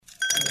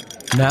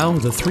Now,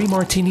 the Three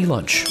Martini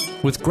Lunch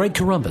with Greg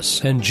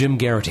Corombos and Jim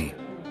Garrity.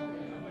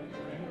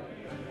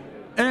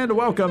 And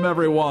welcome,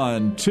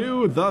 everyone,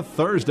 to the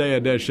Thursday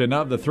edition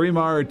of the Three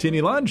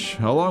Martini Lunch.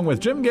 Along with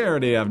Jim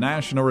Garrity of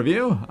National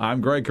Review,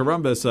 I'm Greg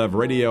Corombos of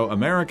Radio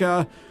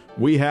America.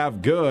 We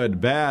have good,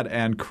 bad,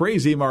 and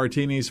crazy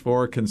martinis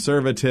for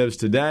conservatives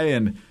today.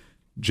 And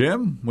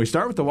Jim, we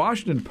start with the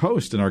Washington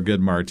Post in our good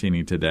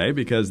martini today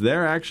because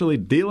they're actually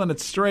dealing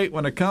it straight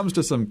when it comes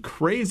to some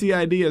crazy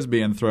ideas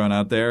being thrown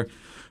out there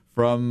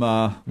from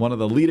one of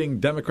the leading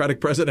Democratic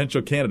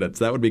presidential candidates.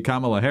 That would be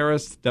Kamala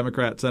Harris,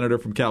 Democrat senator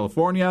from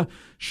California.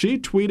 She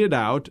tweeted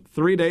out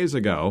 3 days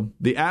ago,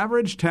 the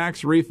average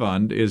tax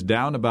refund is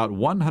down about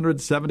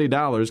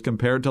 $170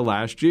 compared to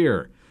last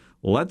year.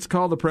 Let's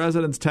call the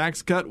president's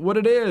tax cut what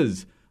it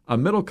is, a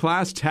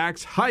middle-class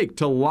tax hike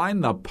to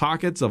line the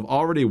pockets of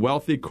already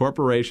wealthy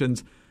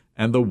corporations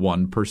and the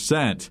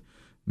 1%.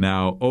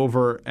 Now,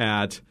 over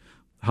at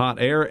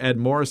Hot Air, Ed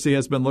Morrissey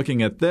has been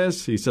looking at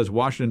this. He says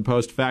Washington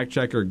Post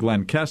fact-checker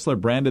Glenn Kessler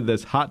branded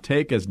this hot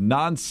take as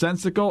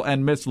nonsensical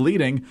and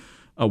misleading,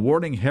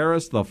 awarding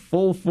Harris the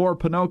full 4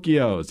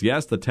 Pinocchios.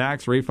 Yes, the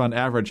tax refund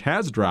average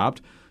has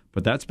dropped,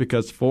 but that's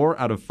because 4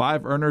 out of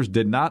 5 earners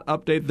did not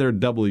update their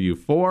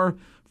W-4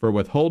 for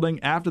withholding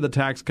after the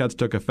tax cuts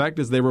took effect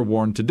as they were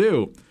warned to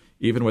do.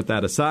 Even with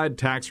that aside,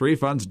 tax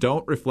refunds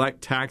don't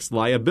reflect tax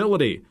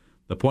liability.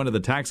 The point of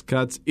the tax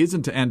cuts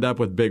isn't to end up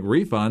with big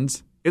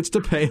refunds. It's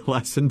to pay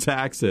less in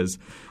taxes.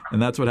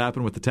 And that's what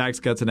happened with the tax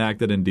cuts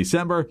enacted in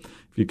December.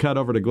 If you cut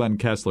over to Glenn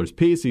Kessler's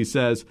piece, he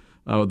says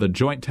the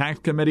Joint Tax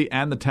Committee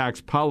and the Tax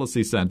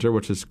Policy Center,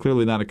 which is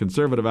clearly not a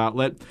conservative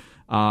outlet,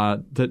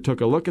 took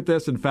a look at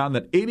this and found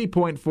that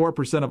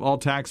 80.4% of all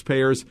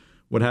taxpayers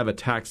would have a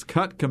tax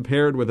cut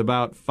compared with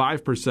about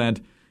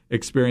 5%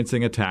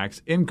 experiencing a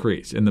tax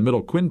increase. In the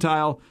middle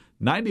quintile,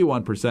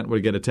 91%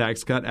 would get a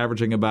tax cut,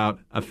 averaging about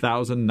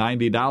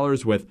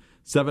 $1,090, with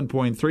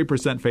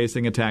 7.3%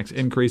 facing a tax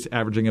increase,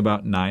 averaging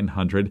about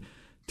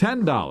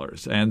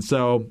 $910. And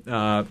so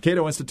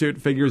Cato Institute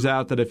figures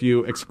out that if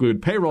you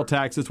exclude payroll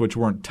taxes, which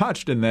weren't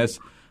touched in this,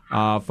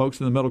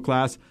 folks in the middle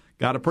class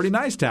got a pretty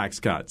nice tax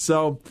cut.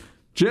 So,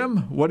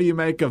 Jim, what do you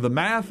make of the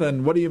math,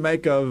 and what do you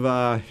make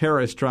of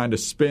Harris trying to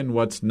spin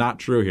what's not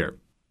true here?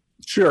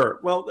 Sure.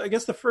 Well, I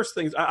guess the first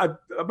thing is I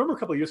remember a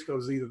couple of years ago it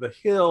was either the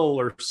Hill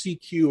or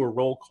CQ or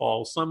Roll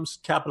Call, some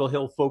Capitol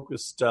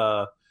Hill-focused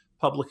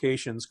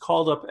publications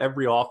called up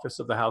every office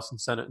of the House and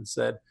Senate and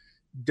said,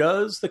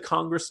 does the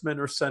congressman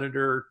or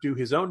senator do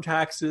his own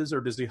taxes,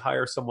 or does he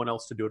hire someone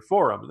else to do it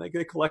for him? And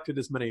they collected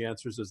as many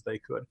answers as they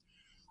could.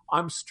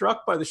 I'm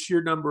struck by the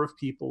sheer number of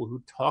people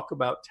who talk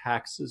about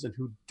taxes and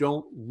who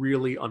don't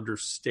really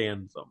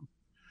understand them.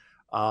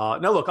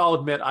 Now, look, I'll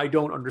admit I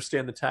don't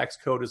understand the tax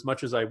code as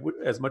much as I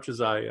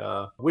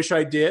wish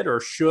I did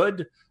or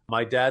should.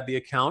 My dad, the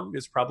accountant,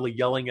 is probably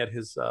yelling at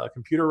his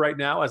computer right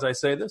now as I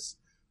say this.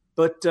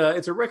 But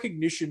it's a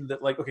recognition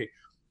that, like, okay,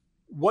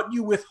 what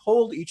you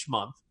withhold each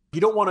month, you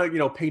don't want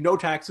to, pay no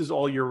taxes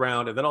all year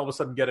round and then all of a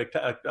sudden get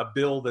a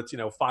bill that's,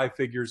 5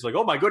 figures, like,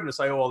 oh my goodness,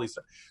 I owe all these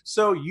things.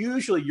 So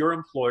usually your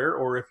employer,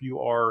 or if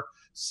you are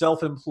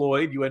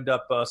self-employed, you end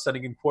up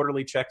sending in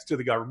quarterly checks to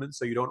the government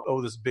so you don't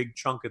owe this big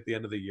chunk at the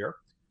end of the year.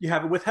 You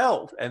have it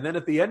withheld. And then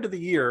at the end of the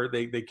year,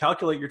 they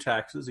calculate your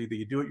taxes. Either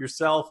you do it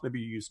yourself,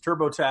 maybe you use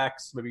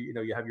TurboTax, maybe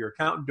you have your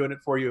accountant doing it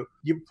for you.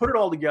 You put it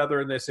all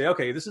together and they say,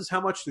 okay, this is how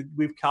much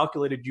we've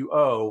calculated you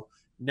owe.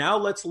 Now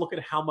let's look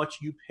at how much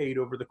you paid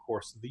over the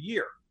course of the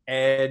year.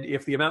 And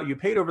if the amount you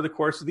paid over the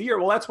course of the year,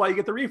 well, that's why you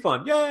get the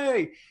refund.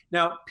 Yay!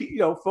 Now,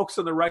 folks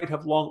on the right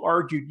have long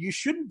argued you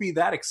shouldn't be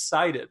that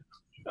excited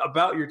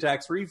about your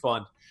tax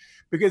refund,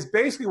 because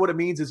basically what it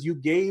means is you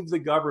gave the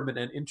government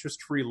an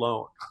interest-free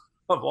loan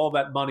of all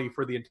that money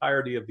for the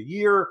entirety of the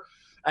year,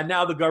 and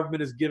now the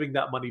government is giving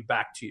that money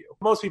back to you.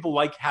 Most people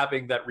like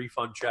having that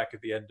refund check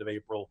at the end of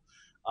April.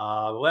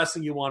 The last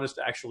thing you want is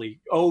to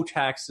actually owe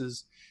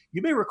taxes.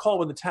 You may recall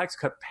when the tax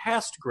cut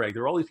passed, Greg,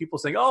 there were all these people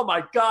saying, oh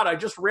my God, I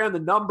just ran the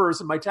numbers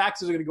and my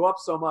taxes are going to go up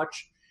so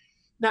much.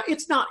 Now,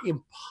 it's not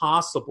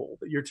impossible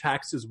that your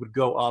taxes would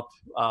go up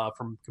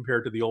from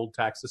compared to the old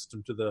tax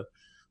system to the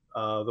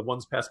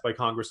ones passed by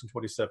Congress in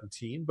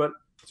 2017, but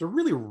it's a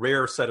really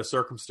rare set of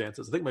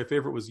circumstances. I think my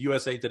favorite was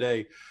USA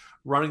Today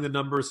running the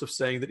numbers of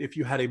saying that if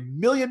you had $1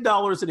 million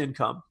in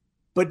income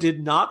but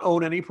did not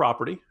own any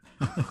property,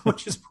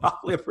 which is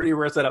probably a pretty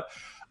rare setup,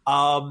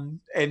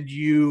 and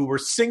you were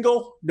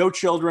single, no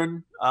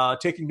children,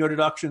 taking no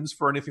deductions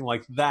for anything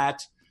like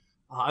that,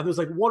 and there's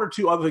like one or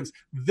two other things,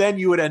 then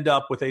you would end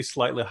up with a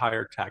slightly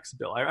higher tax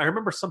bill. I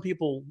remember some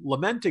people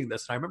lamenting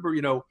this. I remember,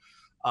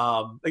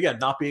 again,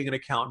 not being an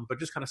accountant, but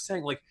just kind of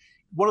saying, like,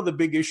 one of the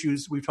big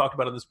issues we've talked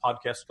about on this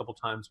podcast a couple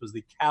of times was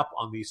the cap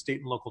on the state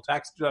and local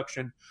tax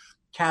deduction,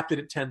 capped it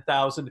at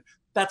 $10,000.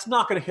 That's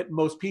not going to hit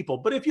most people.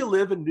 But if you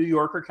live in New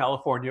York or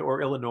California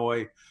or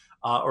Illinois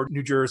or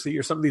New Jersey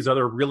or some of these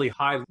other really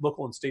high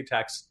local and state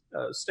tax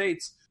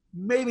states,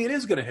 maybe it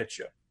is going to hit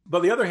you. But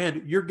on the other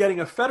hand, you're getting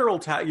a federal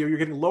tax, you're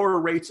getting lower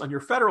rates on your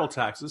federal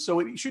taxes. So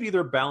it should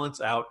either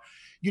balance out.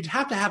 you'd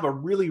have to have a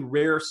really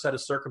rare set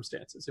of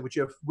circumstances in which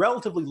you have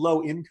relatively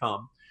low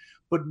income,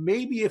 but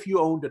maybe if you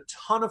owned a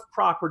ton of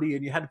property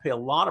and you had to pay a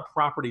lot of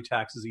property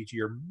taxes each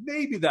year,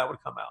 maybe that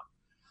would come out.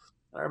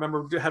 I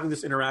remember having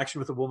this interaction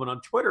with a woman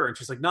on Twitter, and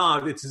she's like, "No,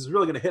 this is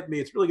really going to hit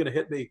me. It's really going to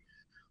hit me."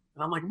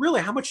 And I'm like,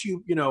 "Really? How much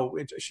you know?"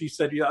 And she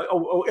said, "Yeah,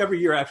 every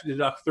year I have to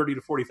deduct $30,000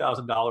 to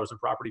 $40,000 in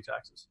property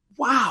taxes."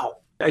 Wow.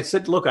 I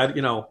said, "Look, if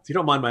you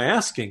don't mind my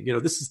asking,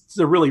 this is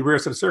a really rare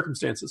set of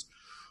circumstances.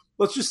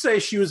 Let's just say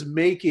she was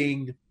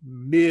making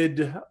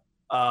mid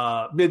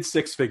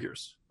six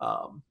figures.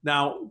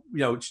 Now,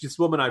 this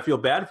woman, I feel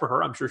bad for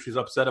her. I'm sure she's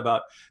upset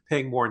about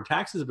paying more in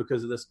taxes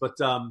because of this, but."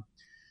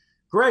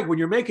 Greg, when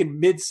you're making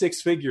mid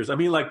six figures, I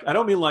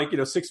don't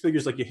mean six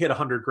figures like you hit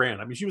 $100,000.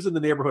 I mean, she was in the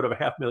neighborhood of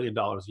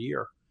 $500,000 a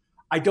year.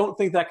 I don't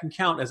think that can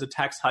count as a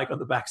tax hike on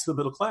the backs of the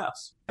middle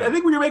class. I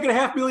think when you're making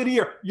 $500,000 a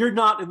year, you're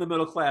not in the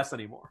middle class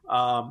anymore.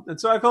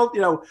 And so I felt,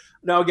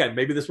 now again,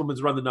 maybe this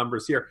woman's run the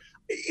numbers here.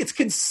 It's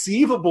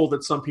conceivable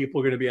that some people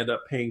are going to end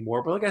up paying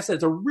more. But like I said,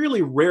 it's a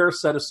really rare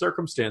set of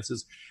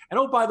circumstances. And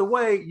oh, by the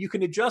way, you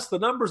can adjust the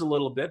numbers a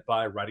little bit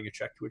by writing a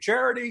check to a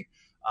charity.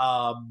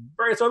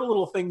 Various other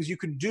little things you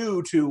can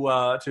do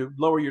to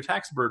lower your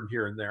tax burden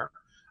here and there,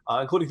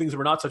 including things that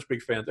we're not such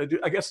big fans.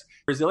 I guess,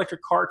 is the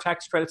electric car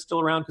tax credit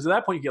still around? Because at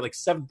that point you get like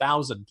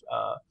 $7,000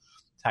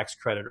 tax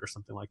credit or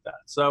something like that.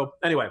 So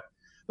anyway,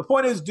 the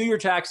point is, do your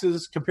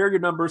taxes, compare your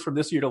numbers from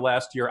this year to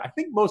last year. I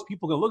think most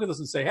people can look at this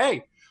and say,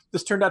 hey,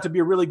 this turned out to be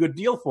a really good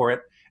deal for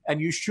it. And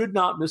you should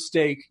not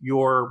mistake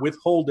your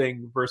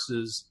withholding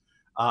versus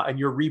and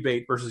your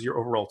rebate versus your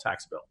overall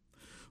tax bill.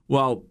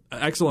 Well,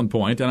 excellent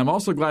point. And I'm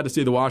also glad to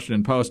see the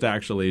Washington Post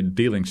actually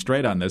dealing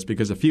straight on this,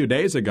 because a few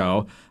days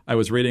ago I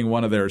was reading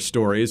one of their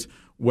stories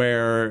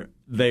where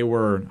they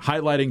were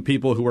highlighting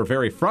people who were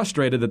very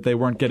frustrated that they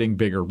weren't getting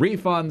bigger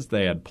refunds.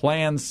 They had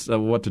plans of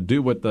what to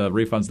do with the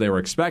refunds they were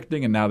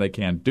expecting, and now they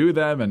can't do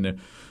them. And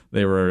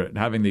they were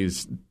having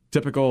these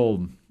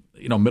typical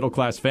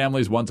middle-class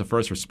families. One's a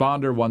first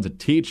responder, one's a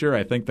teacher.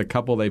 I think the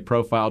couple they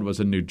profiled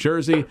was in New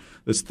Jersey.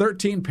 This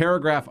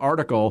 13-paragraph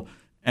article.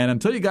 And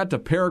until you got to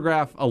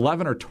paragraph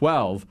 11 or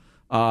 12,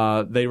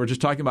 they were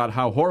just talking about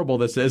how horrible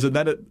this is. And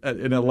then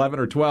in 11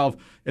 or 12,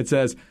 it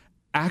says,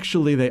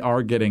 actually, they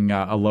are getting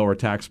a lower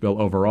tax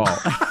bill overall.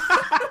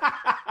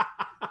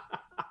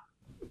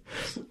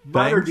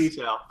 Minor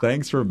detail.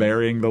 Thanks for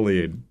burying the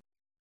lead.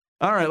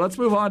 All right, let's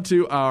move on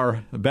to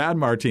our bad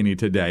martini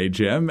today,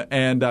 Jim.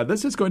 And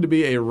this is going to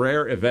be a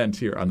rare event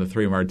here on the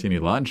 3 Martini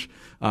Lunch.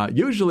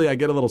 Usually I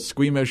get a little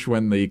squeamish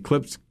when the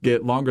clips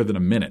get longer than a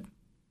minute.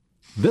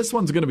 This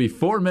one's going to be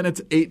 4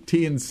 minutes,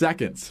 18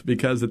 seconds,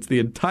 because it's the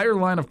entire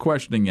line of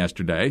questioning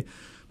yesterday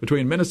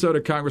between Minnesota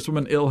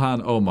Congresswoman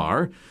Ilhan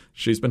Omar.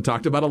 She's been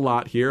talked about a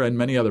lot here and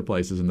many other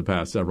places in the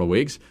past several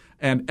weeks.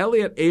 And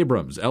Elliot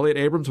Abrams. Elliot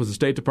Abrams was a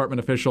State Department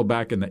official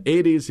back in the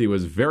 80s. He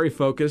was very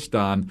focused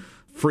on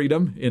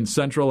freedom in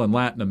Central and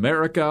Latin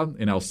America,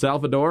 in El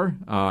Salvador,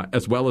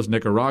 as well as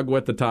Nicaragua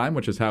at the time,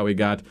 which is how he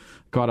got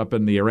caught up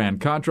in the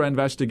Iran-Contra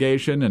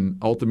investigation. And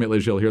ultimately,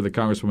 as you'll hear the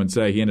Congresswoman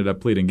say, he ended up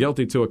pleading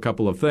guilty to a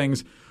couple of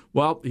things.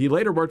 Well, he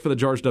later worked for the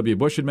George W.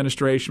 Bush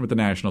administration with the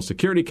National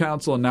Security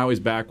Council, and now he's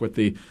back with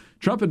the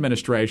Trump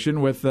administration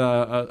with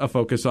a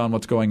focus on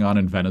what's going on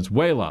in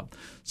Venezuela.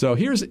 So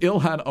here's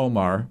Ilhan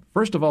Omar,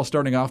 first of all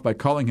starting off by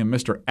calling him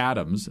Mr.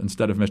 Adams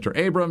instead of Mr.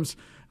 Abrams,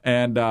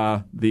 and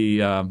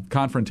the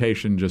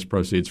confrontation just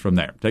proceeds from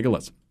there. Take a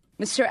listen.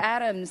 Mr.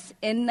 Adams,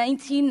 in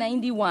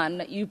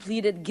 1991, you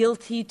pleaded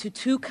guilty to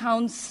 2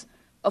 counts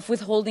of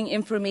withholding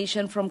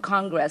information from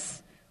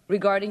Congress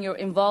regarding your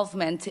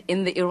involvement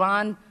in the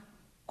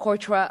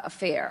Iran-Contra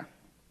affair,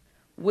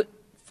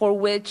 for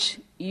which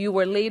you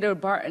were later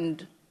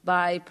pardoned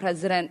by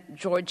President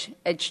George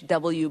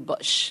H.W.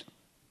 Bush.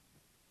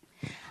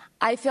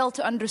 I fail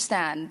to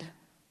understand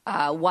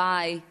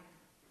why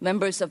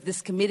members of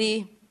this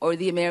committee or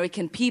the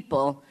American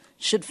people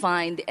should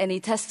find any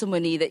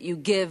testimony that you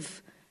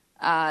give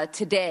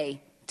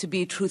today to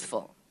be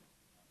truthful.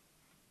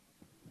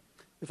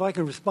 If I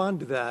can respond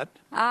to that.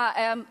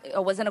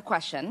 It wasn't a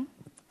question.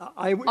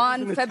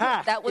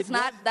 That was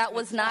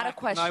not a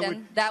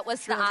question.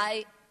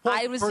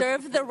 I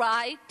reserve the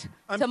right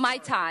to my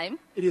time.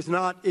 It is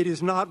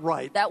not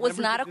right. That was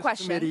not a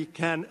question. Committee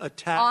can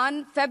attack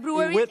on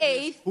February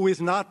 8th, who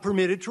is not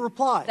permitted to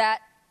reply.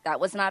 That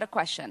was not a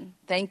question.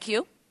 Thank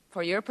you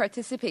for your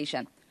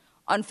participation.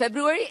 On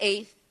February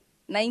 8th,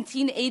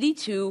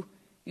 1982,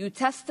 you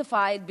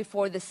testified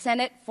before the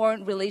Senate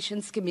Foreign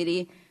Relations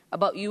Committee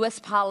about U.S.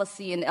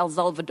 policy in El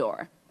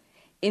Salvador.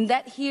 In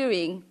that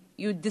hearing,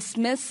 you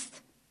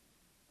dismissed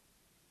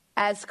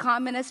as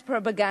communist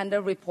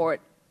propaganda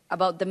report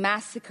about the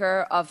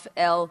massacre of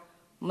El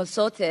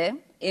Mozote,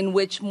 in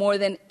which more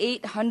than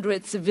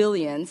 800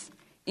 civilians,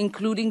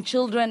 including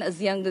children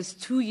as young as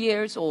 2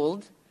 years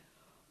old,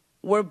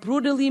 were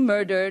brutally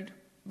murdered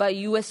by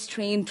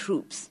U.S.-trained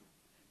troops.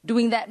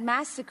 During that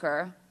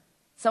massacre,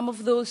 some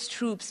of those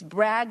troops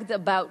bragged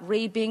about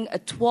raping a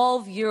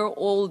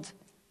 12-year-old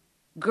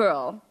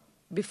girl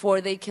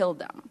before they killed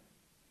them.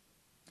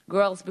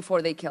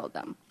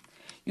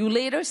 You You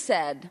later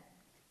said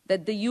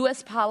that the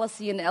U.S.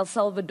 policy in El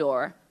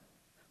Salvador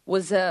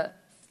was a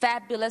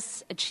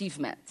fabulous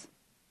achievement.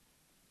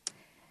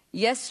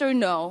 Yes or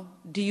no,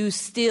 do you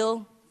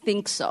still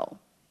think so?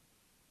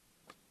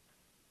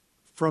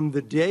 From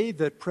the day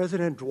that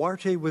President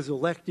Duarte was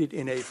elected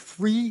in a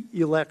free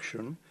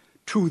election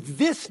to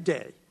this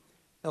day,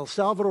 El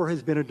Salvador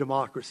has been a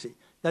democracy.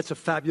 That's a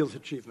fabulous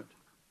achievement.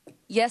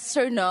 Yes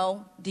or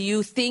no, do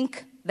you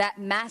think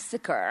that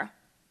massacre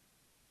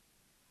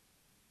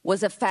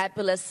was a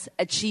fabulous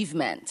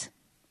achievement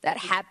that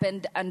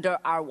happened under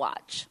our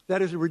watch?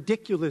 That is a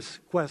ridiculous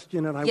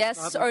question, and I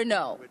yes or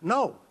no?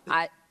 No.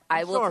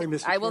 I will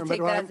take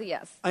that as a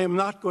yes. I am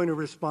not going to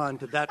respond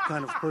to that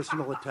kind of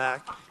personal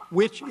attack,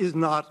 which is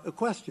not a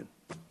question.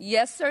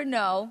 Yes or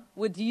no,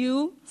 would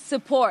you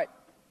support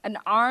an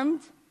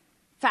armed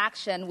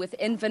faction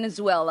within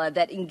Venezuela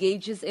that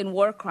engages in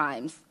war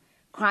crimes,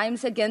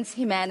 crimes against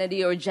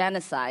humanity or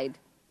genocide,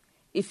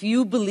 if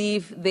you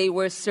believe they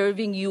were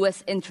serving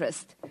U.S.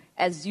 interest,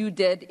 as you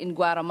did in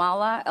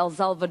Guatemala, El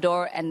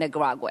Salvador, and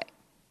Nicaragua?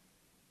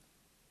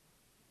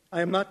 I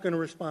am not going to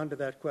respond to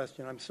that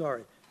question. I'm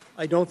sorry.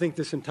 I don't think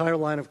this entire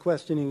line of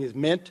questioning is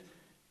meant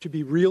to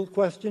be real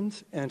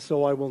questions, and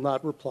so I will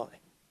not reply.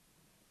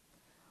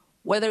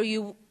 Whether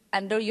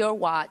under your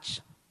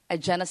watch, a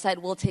genocide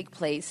will take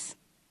place,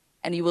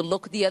 and you will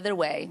look the other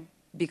way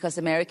because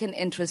American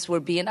interests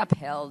were being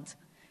upheld,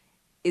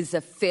 is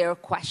a fair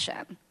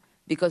question.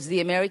 Because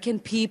the American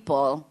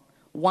people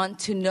want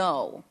to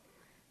know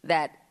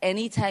that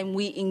anytime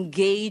we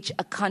engage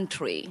a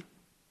country,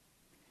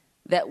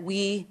 that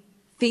we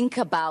think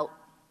about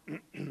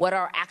what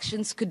our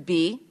actions could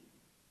be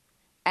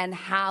and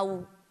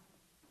how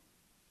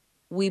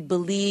we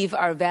believe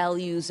our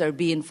values are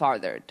being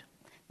furthered.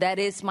 That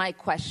is my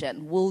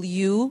question. Will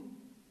you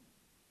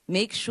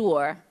make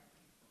sure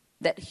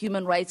that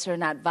human rights are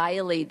not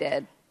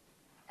violated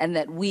and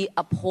that we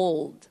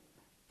uphold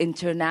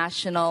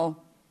international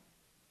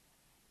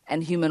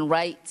and human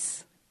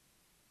rights?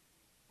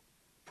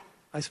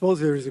 I suppose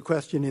there is a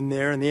question in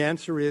there, and the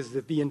answer is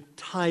that the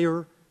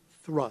entire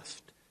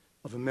thrust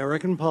of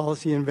American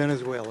policy in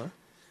Venezuela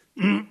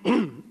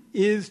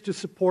is to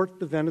support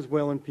the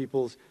Venezuelan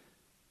people's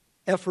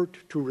effort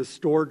to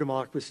restore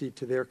democracy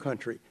to their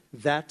country.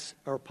 That's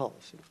our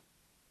policy.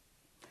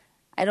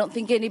 I don't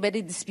think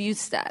anybody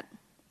disputes that.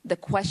 The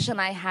question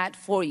I had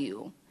for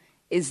you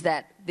is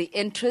that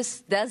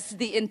does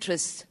the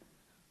interest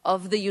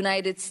of the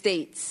United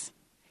States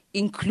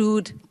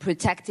include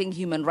protecting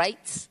human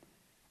rights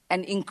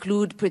and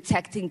include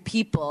protecting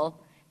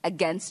people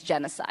against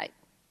genocide?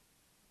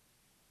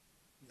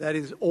 That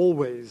is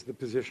always the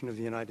position of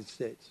the United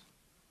States.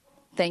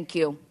 Thank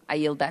you. I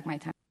yield back my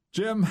time.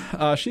 Jim,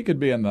 she could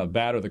be in the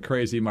bad or the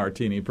crazy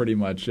martini pretty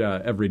much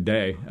every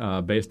day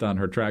based on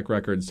her track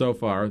record so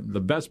far. The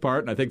best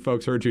part, and I think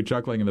folks heard you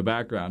chuckling in the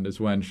background, is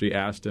when she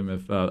asked him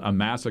if a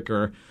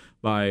massacre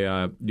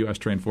by U.S.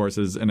 trained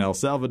forces in El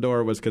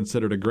Salvador was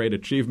considered a great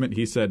achievement.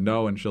 He said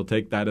no, and she'll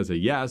take that as a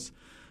yes.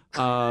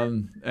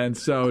 And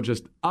so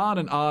just on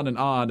and on and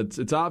on.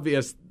 It's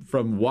obvious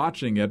from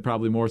watching it,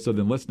 probably more so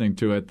than listening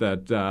to it,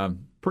 that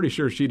pretty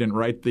sure she didn't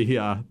write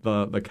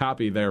the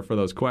copy there for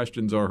those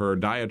questions or her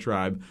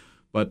diatribe.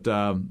 But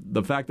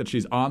the fact that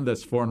she's on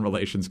this Foreign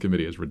Relations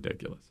Committee is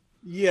ridiculous.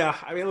 Yeah,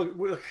 I mean,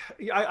 look,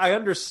 I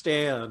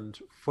understand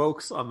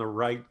folks on the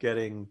right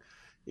getting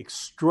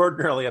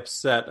extraordinarily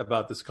upset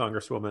about this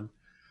congresswoman.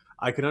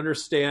 I can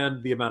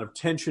understand the amount of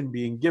tension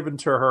being given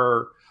to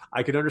her.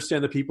 I can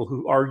understand the people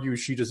who argue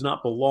she does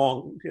not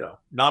belong,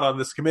 not on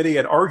this committee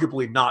and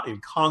arguably not in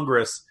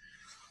Congress.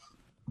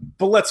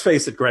 But let's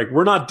face it, Greg,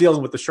 we're not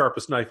dealing with the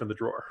sharpest knife in the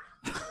drawer.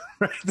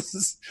 Right?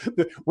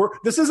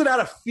 This isn't out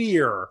of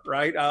fear,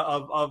 right,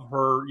 of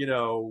her,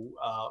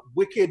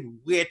 wicked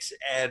wit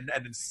and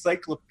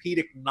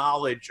encyclopedic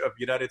knowledge of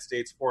United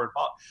States foreign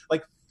policy.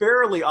 Like,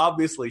 fairly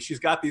obviously, she's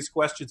got these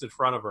questions in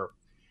front of her,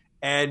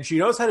 and she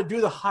knows how to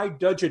do the high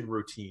dudgeon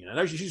routine. I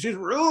know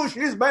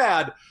she's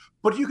bad,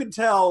 but you can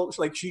tell,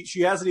 like,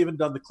 she hasn't even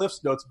done the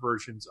Cliff's Notes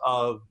versions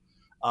of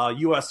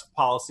U.S.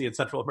 policy in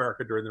Central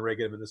America during the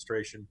Reagan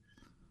administration.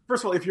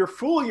 First of all, if you're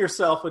fooling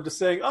yourself into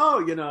saying,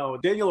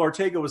 Daniel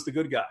Ortega was the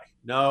good guy.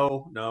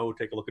 No,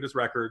 take a look at his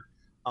record.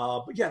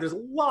 But yeah, there's a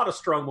lot of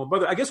strong ones.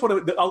 But I guess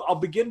I'll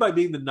begin by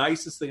being the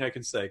nicest thing I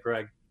can say,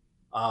 Greg,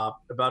 about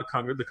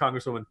the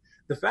Congresswoman.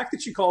 The fact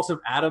that she calls him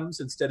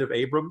Adams instead of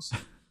Abrams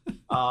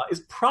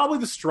is probably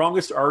the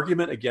strongest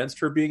argument against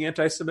her being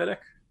anti-Semitic.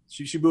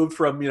 She moved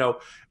from,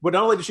 but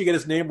not only did she get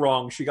his name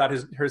wrong, she got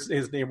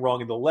his name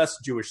wrong in the less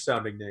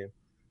Jewish-sounding name.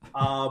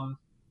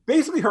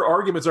 Basically, her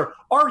arguments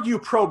are you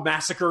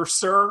pro-massacre,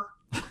 sir?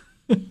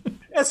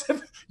 As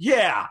if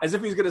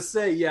he's going to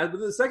say, yeah. But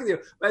the second thing,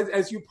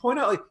 as you point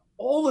out, like,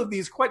 all of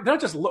these, not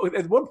just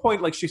at one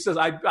point, like she says,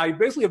 I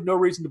basically have no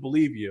reason to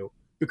believe you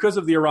because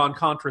of the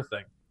Iran-Contra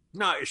thing.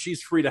 No,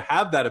 she's free to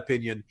have that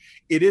opinion.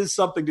 It is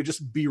something to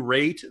just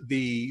berate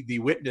the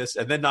witness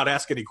and then not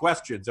ask any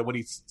questions. And when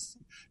he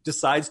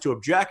decides to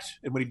object,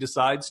 and when he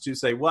decides to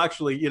say, well,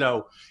 actually, here,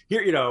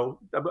 I'm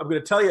going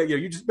to tell you,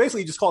 you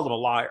just called him a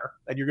liar,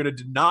 and you're going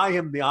to deny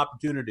him the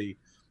opportunity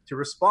to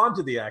respond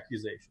to the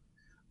accusation.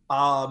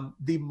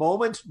 The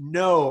moment,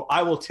 no,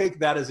 I will take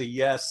that as a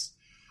yes.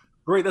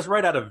 Great, that's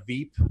right out of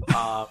Veep. You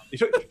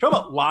talk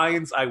about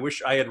lines I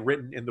wish I had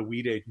written in the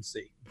weed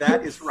agency.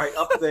 That is right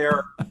up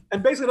there.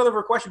 And basically another of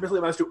her question basically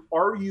amounts to,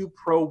 are you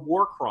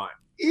pro-war crime?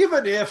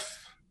 Even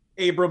if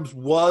Abrams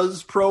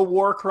was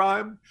pro-war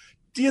crime,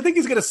 do you think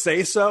he's going to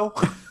say so?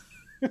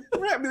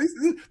 I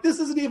mean, this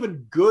isn't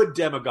even good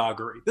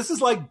demagoguery. This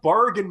is like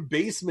bargain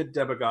basement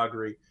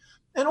demagoguery.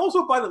 And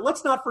also,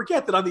 let's not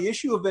forget that on the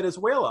issue of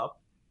Venezuela,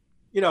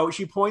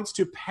 she points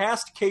to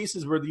past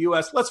cases where the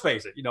U.S., let's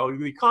face it,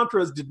 the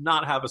Contras did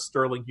not have a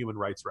sterling human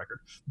rights record.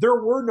 There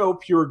were no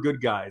pure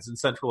good guys in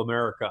Central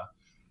America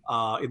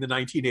in the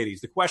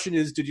 1980s. The question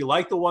is, did you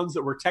like the ones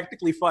that were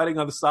technically fighting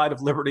on the side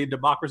of liberty and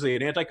democracy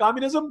and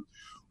anti-communism?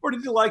 Or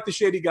did you like the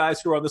shady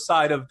guys who are on the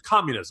side of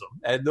communism?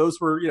 And those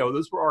were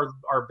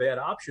our bad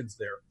options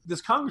there.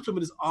 This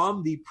congresswoman is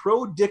on the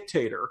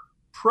pro-dictator,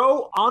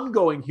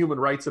 pro-ongoing human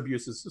rights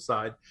abuses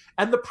side,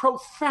 and the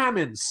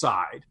pro-famine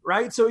side,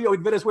 right? So,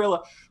 in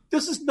Venezuela,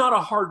 this is not a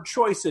hard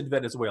choice in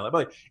Venezuela.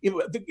 But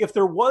if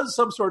there was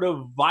some sort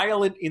of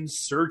violent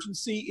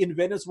insurgency in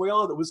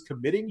Venezuela that was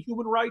committing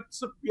human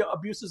rights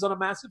abuses on a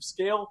massive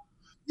scale,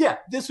 yeah,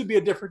 this would be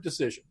a different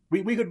decision.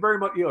 We could very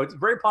much, it's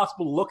very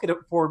possible to look at a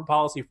foreign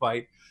policy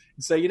fight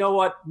and say, you know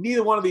what,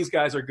 neither one of these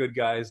guys are good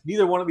guys.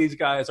 Neither one of these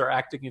guys are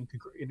acting in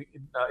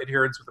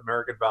adherence with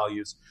American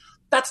values.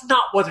 That's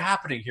not what's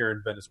happening here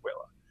in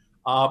Venezuela.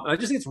 And I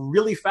just think it's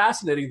really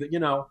fascinating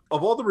that,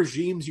 of all the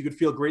regimes you could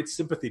feel great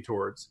sympathy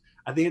towards,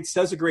 I think it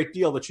says a great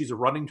deal that she's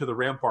running to the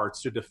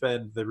ramparts to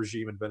defend the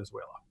regime in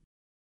Venezuela.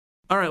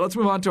 All right, let's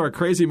move on to our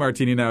crazy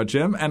martini now,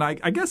 Jim. And I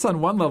guess on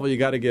one level, you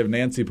got to give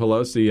Nancy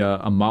Pelosi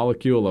a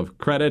molecule of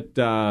credit.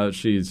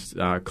 She's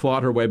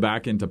clawed her way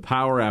back into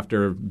power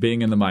after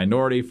being in the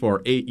minority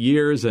for 8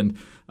 years. And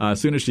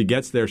as soon as she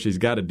gets there, she's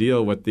got to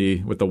deal with the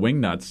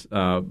wingnuts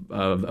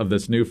of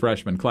this new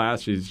freshman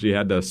class. She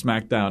had to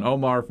smack down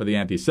Omar for the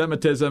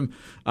anti-Semitism.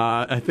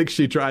 I think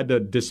she tried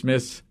to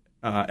dismiss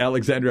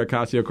Alexandria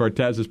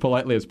Ocasio-Cortez as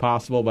politely as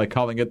possible by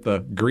calling it the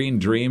Green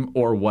Dream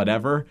or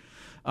whatever.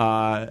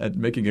 And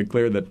making it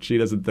clear that she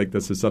doesn't think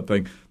this is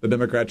something the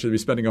Democrats should be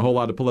spending a whole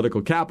lot of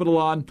political capital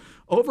on.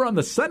 Over on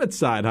the Senate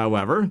side,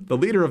 however, the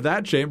leader of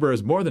that chamber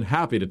is more than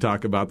happy to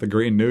talk about the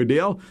Green New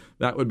Deal.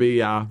 That would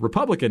be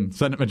Republican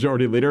Senate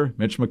Majority Leader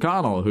Mitch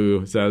McConnell,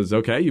 who says,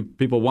 okay, you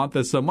people want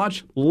this so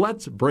much,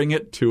 let's bring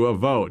it to a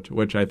vote,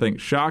 which I think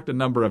shocked a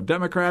number of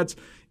Democrats,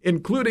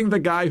 including the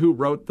guy who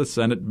wrote the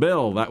Senate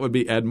bill. That would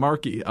be Ed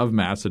Markey of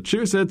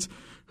Massachusetts,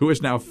 who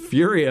is now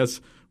furious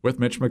with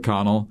Mitch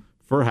McConnell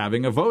for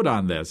having a vote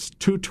on this.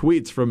 2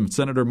 tweets from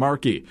Senator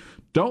Markey.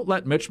 Don't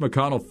let Mitch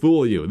McConnell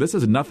fool you. This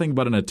is nothing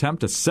but an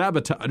attempt to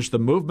sabotage the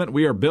movement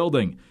we are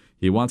building.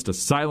 He wants to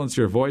silence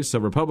your voice so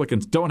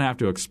Republicans don't have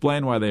to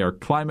explain why they are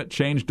climate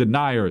change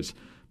deniers.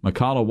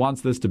 McConnell wants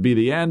this to be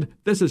the end.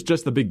 This is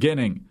just the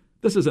beginning.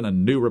 This isn't a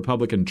new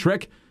Republican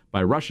trick.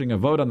 By rushing a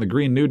vote on the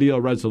Green New Deal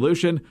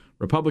resolution,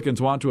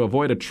 Republicans want to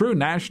avoid a true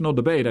national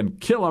debate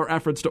and kill our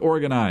efforts to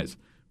organize.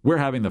 We're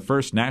having the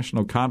first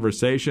national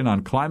conversation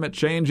on climate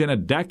change in a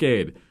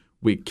decade.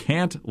 We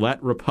can't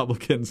let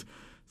Republicans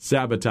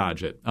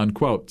sabotage it,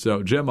 unquote.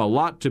 So, Jim, a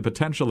lot to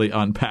potentially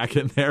unpack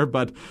in there,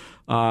 but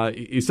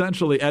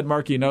essentially Ed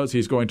Markey knows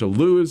he's going to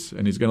lose,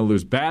 and he's going to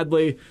lose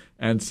badly,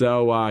 and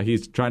so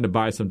he's trying to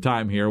buy some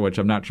time here, which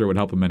I'm not sure would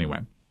help him anyway.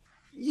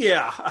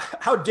 Yeah,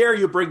 how dare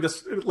you bring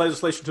this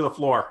legislation to the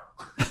floor?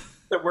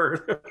 That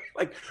we're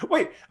like,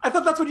 wait, I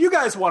thought that's what you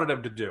guys wanted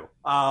him to do.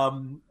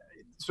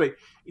 So,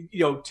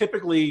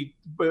 typically,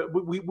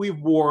 we've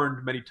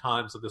warned many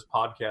times on this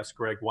podcast,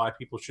 Greg, why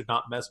people should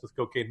not mess with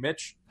Cocaine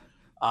Mitch.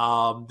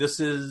 This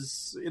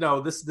is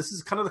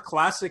kind of the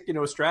classic,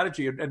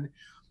 strategy. And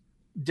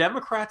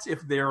Democrats,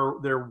 if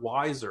they're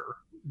wiser,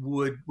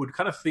 would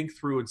kind of think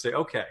through and say,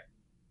 okay,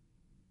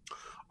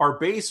 our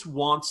base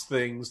wants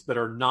things that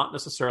are not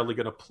necessarily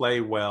going to play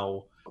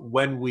well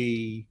when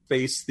we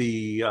face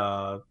the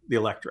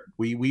electorate.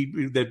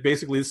 That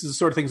basically this is the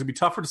sort of things that would be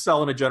tougher to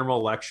sell in a general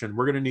election.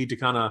 We're going to need to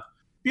kind of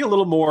be a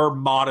little more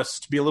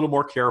modest, be a little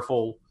more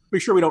careful,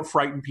 make sure we don't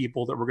frighten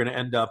people that we're going to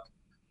end up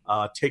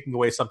taking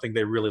away something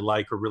they really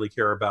like or really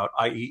care about,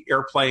 i.e.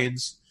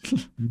 airplanes,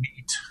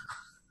 meat,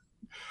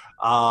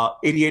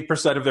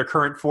 88% of their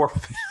current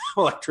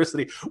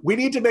electricity. We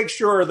need to make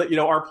sure that,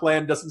 our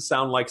plan doesn't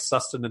sound like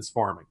sustenance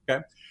farming,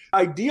 okay?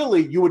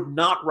 Ideally, you would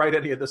not write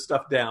any of this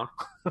stuff down,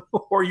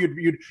 or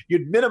you'd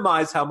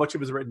minimize how much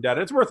of it is written down.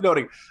 And it's worth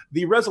noting,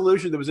 the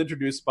resolution that was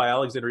introduced by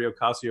Alexandria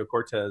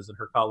Ocasio-Cortez and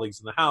her colleagues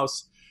in the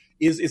House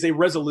is a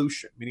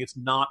resolution, meaning it's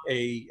not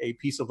a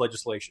piece of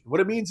legislation.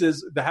 What it means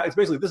is it's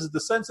basically, this is the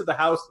sense of the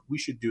House, we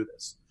should do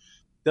this.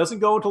 Doesn't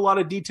go into a lot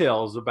of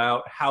details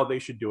about how they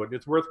should do it.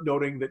 It's worth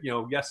noting that,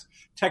 yes,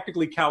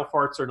 technically cow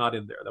farts are not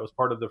in there. That was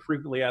part of the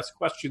frequently asked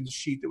questions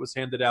sheet that was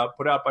handed out,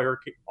 put out by her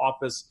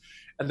office,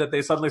 and that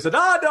they suddenly said,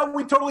 no,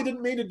 we totally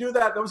didn't mean to do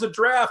that. That was a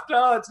draft.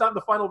 It's not in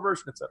the final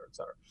version, et cetera, et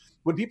cetera.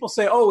 When people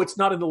say, it's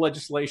not in the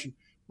legislation,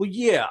 well,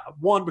 yeah,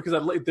 one, because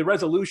the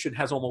resolution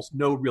has almost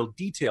no real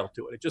detail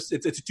to it. It's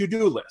a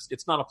to-do list.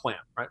 It's not a plan,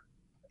 right?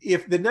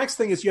 If the next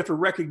thing is you have to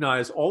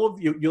recognize all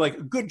of you, like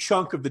a good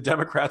chunk of the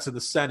Democrats in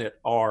the Senate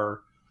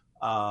are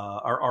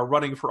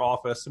running for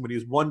office. I'm going to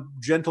use one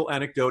gentle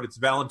anecdote. It's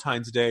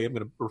Valentine's Day. I'm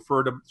going to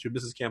refer to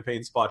Mrs.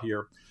 Campaign Spot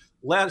here.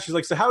 She's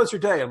like, so how was your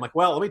day? I'm like,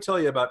 well, let me tell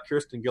you about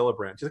Kirsten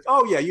Gillibrand. She's like,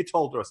 oh, yeah, you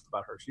told us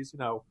about her. She's,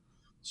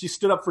 she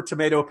stood up for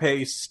tomato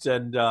paste,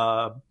 and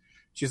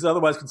she's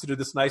otherwise considered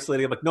this nice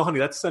lady. I'm like, no, honey,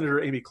 that's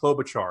Senator Amy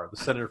Klobuchar, the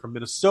senator from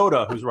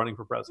Minnesota who's running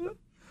for president.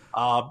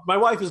 My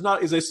wife is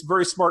a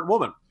very smart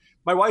woman.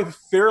 My wife is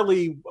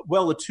fairly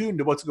well attuned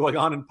to what's going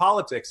on in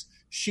politics.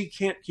 She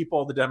can't keep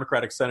all the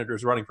Democratic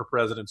senators running for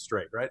president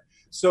straight, right?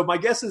 So my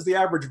guess is the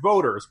average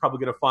voter is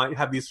probably going to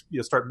have these,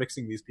 start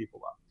mixing these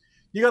people up.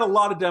 You got a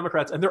lot of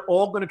Democrats, and they're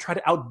all going to try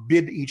to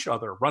outbid each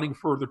other, running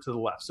further to the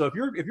left. So if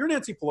you're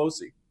Nancy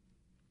Pelosi,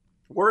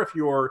 or if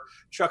you're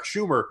Chuck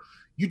Schumer,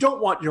 you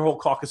don't want your whole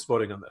caucus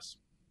voting on this.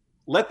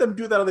 Let them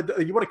do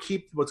that. You want to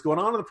keep what's going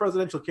on the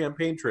presidential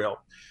campaign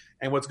trail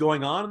and what's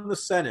going on in the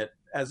Senate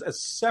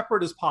as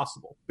separate as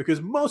possible,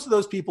 because most of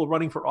those people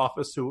running for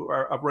office who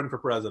are running for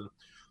president,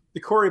 the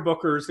Cory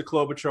Bookers, the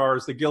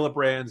Klobuchars, the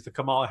Gillibrands, the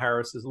Kamala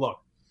Harrises, look,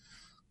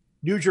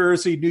 New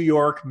Jersey, New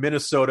York,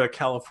 Minnesota,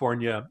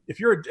 California, if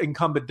you're an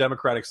incumbent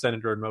Democratic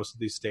senator in most of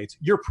these states,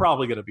 you're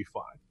probably going to be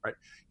fine, right?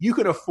 You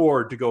can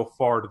afford to go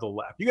far to the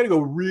left. You got to go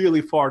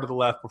really far to the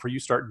left before you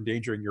start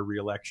endangering your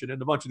reelection.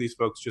 And a bunch of these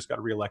folks just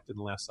got reelected in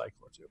the last cycle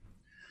or two.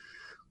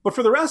 But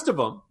for the rest of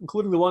them,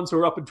 including the ones who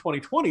are up in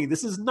 2020,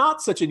 this is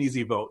not such an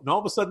easy vote. And all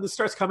of a sudden, this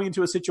starts coming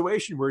into a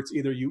situation where it's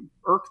either you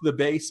irk the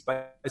base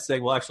by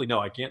saying, well, actually, no,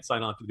 I can't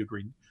sign on to the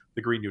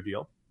Green New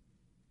Deal.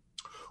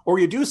 Or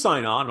you do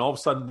sign on, and all of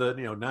a sudden the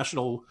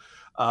National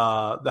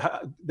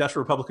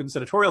Republican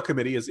Senatorial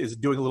Committee is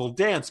doing a little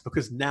dance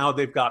because now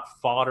they've got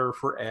fodder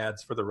for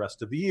ads for the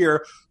rest of the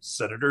year.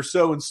 Senator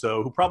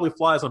so-and-so, who probably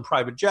flies on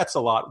private jets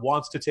a lot,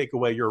 wants to take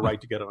away your right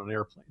to get on an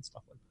airplane,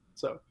 stuff like that.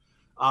 So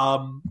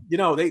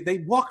they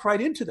walked right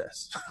into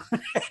this.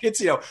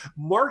 It's,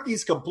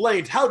 Markey's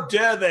complaint. How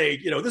dare they?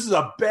 This is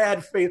a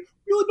bad faith.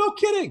 Really, no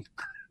kidding.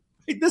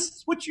 This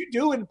is what you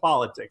do in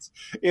politics.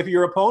 If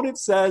your opponent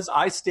says,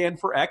 I stand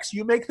for X,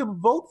 you make them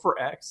vote for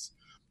X,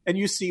 and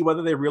you see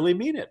whether they really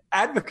mean it.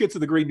 Advocates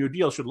of the Green New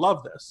Deal should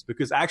love this,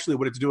 because actually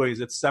what it's doing is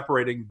it's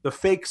separating the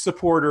fake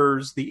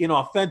supporters, the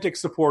inauthentic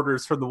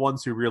supporters, from the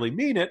ones who really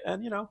mean it.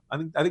 And,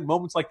 I think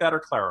moments like that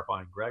are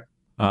clarifying, Greg.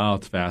 Oh,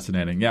 it's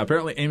fascinating. Yeah,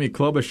 apparently Amy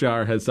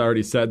Klobuchar has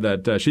already said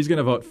that she's going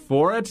to vote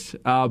for it,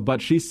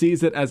 but she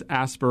sees it as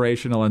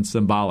aspirational and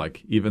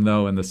symbolic, even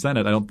though in the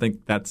Senate, I don't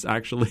think that's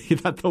actually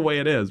the way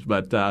it is,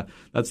 but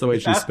that's the way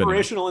she's spinning.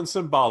 Aspirational and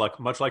symbolic,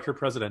 much like her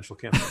presidential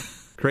campaign.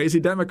 Crazy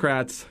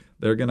Democrats.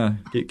 They're going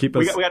to keep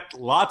us... We got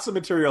lots of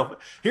material.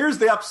 Here's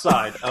the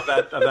upside of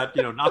that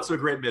not so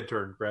great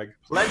midterm, Greg.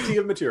 Plenty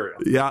of material.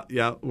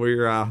 Yeah.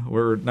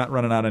 We're not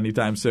running out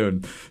anytime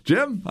soon.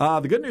 Jim,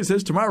 the good news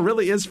is tomorrow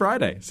really is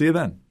Friday. See you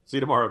then. See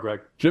you tomorrow, Greg.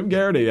 Jim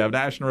Garrity of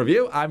National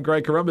Review. I'm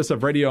Greg Corombos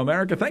of Radio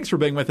America. Thanks for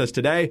being with us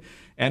today.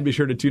 And be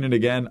sure to tune in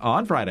again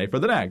on Friday for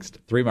the next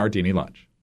 3 Martini Lunch.